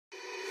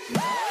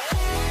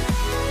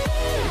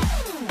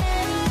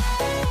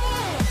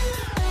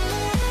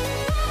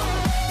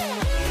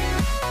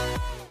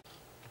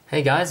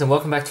Hey guys, and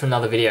welcome back to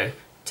another video.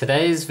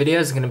 Today's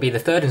video is going to be the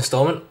third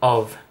installment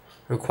of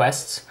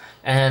requests,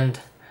 and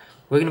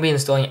we're going to be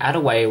installing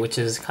AdAway, which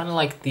is kind of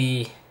like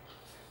the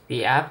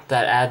app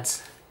that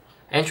adds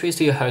entries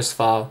to your host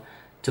file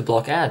to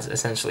block ads,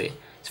 essentially.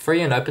 It's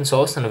free and open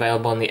source and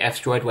available on the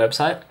MaowDroid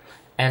website,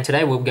 and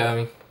today we're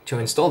going to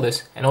install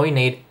this, and all you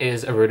need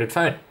is a rooted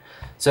phone.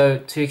 So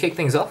to kick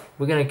things off,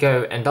 we're going to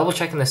go and double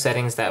check in the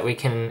settings that we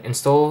can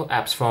install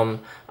apps from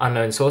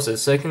unknown sources.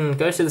 So you can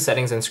go to the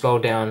settings and scroll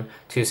down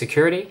to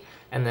security,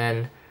 and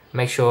then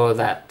make sure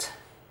that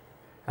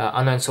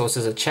unknown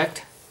sources are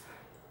checked.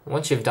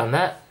 Once you've done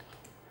that,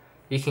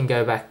 you can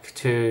go back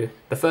to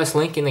the first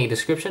link in the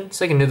description,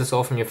 so you can do this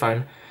all from your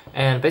phone.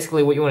 And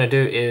basically what you want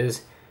to do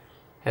is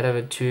head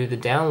over to the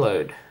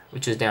download,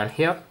 which is down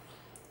here.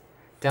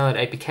 Download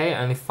APK,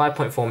 only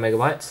 5.4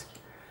 megabytes.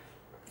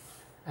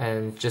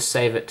 And just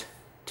save it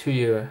to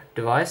your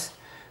device.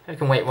 You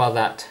can wait while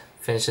that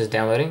finishes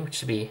downloading, which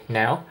should be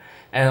now.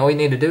 And all you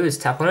need to do is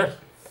tap on it,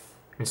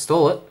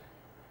 install it.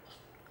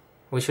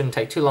 We shouldn't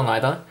take too long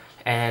either,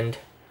 and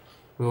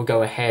we will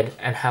go ahead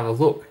and have a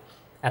look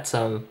at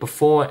some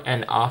before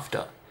and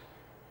after.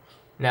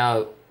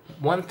 Now,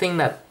 one thing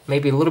that may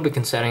be a little bit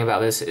concerning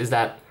about this is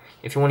that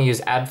if you want to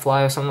use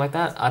AdFly or something like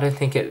that, I don't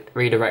think it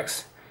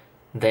redirects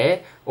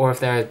there, or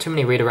if there are too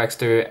many redirects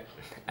through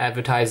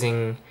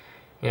advertising,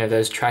 you know,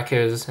 those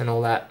trackers and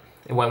all that,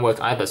 it won't work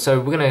either. So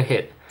we're going to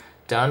hit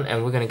done,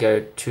 and we're going to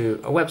go to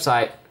a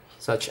website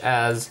such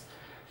as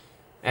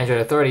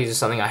Android Authorities or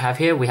something I have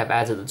here. We have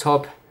ads at the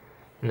top,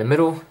 in the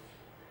middle,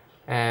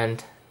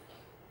 and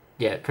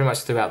yeah, pretty much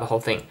throughout the whole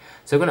thing.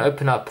 So we're going to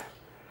open up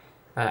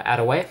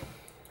AdAway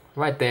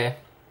right there,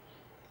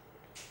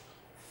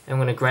 and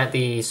we're going to grant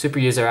the super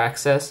user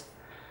access,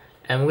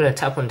 and we're going to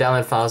tap on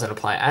download files and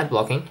apply ad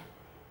blocking.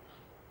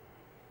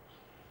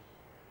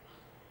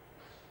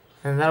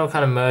 And that'll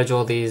kind of merge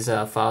all these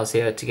files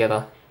here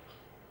together.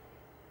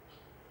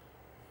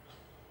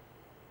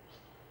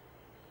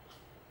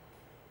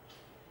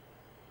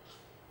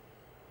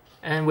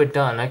 And we're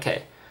done.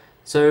 Okay,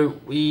 so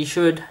we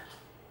should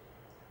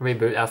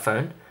reboot our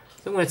phone.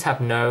 So I'm going to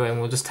tap no, and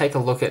we'll just take a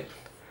look at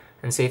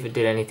and see if it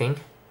did anything.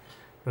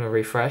 I'm going to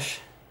refresh.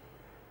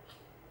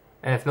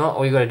 And if not,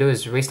 all you got to do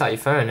is restart your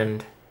phone,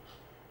 and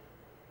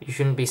you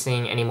shouldn't be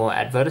seeing any more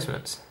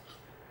advertisements.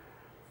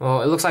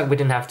 Well, it looks like we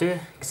didn't have to. You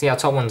can see our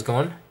top one's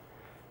gone.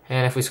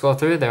 And if we scroll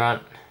through, there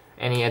aren't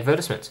any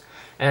advertisements.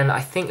 And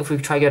I think if we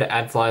try to go to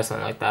AdFly or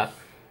something like that,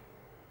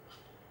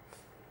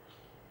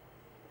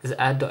 is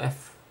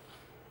adf.ly,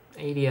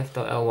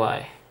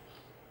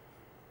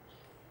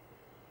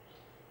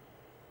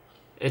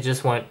 it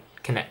just won't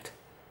connect.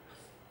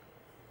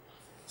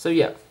 So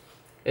yeah,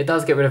 it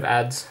does get rid of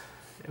ads.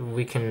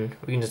 We can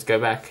just go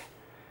back.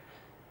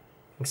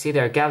 You can see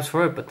there are gaps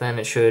for it, but then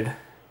it should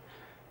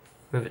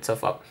move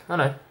itself up. Oh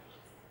no.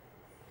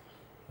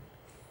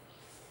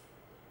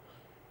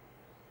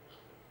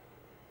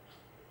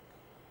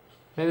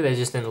 Maybe they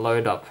just didn't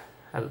load up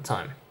at the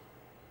time.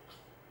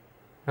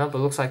 No, but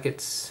it looks like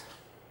it's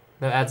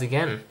no ads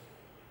again.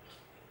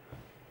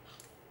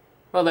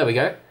 Well, there we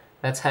go.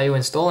 That's how you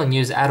install and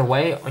use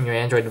AdAway on your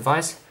Android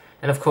device.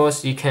 And of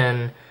course, you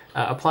can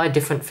apply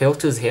different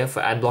filters here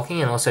for ad blocking,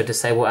 and also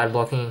disable ad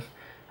blocking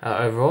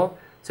overall.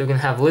 So we can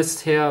have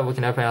lists here. We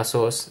can open our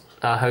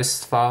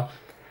host file,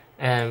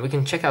 and we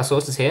can check our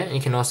sources here, and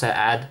you can also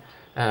add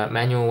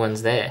manual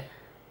ones there.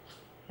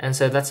 And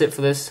so that's it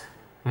for this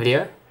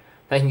video.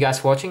 Thank you guys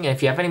for watching, and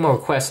if you have any more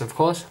requests, of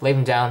course, leave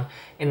them down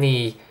in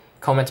the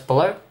comments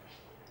below,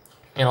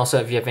 and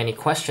also if you have any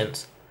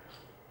questions.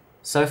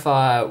 So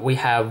far we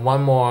have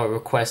one more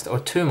request, or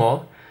two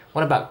more,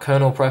 one about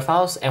kernel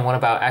profiles and one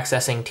about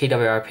accessing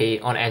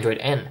TWRP on Android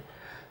N.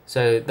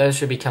 So those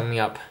should be coming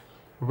up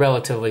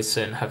relatively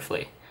soon,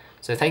 hopefully.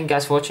 So thank you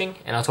guys for watching,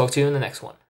 and I'll talk to you in the next one.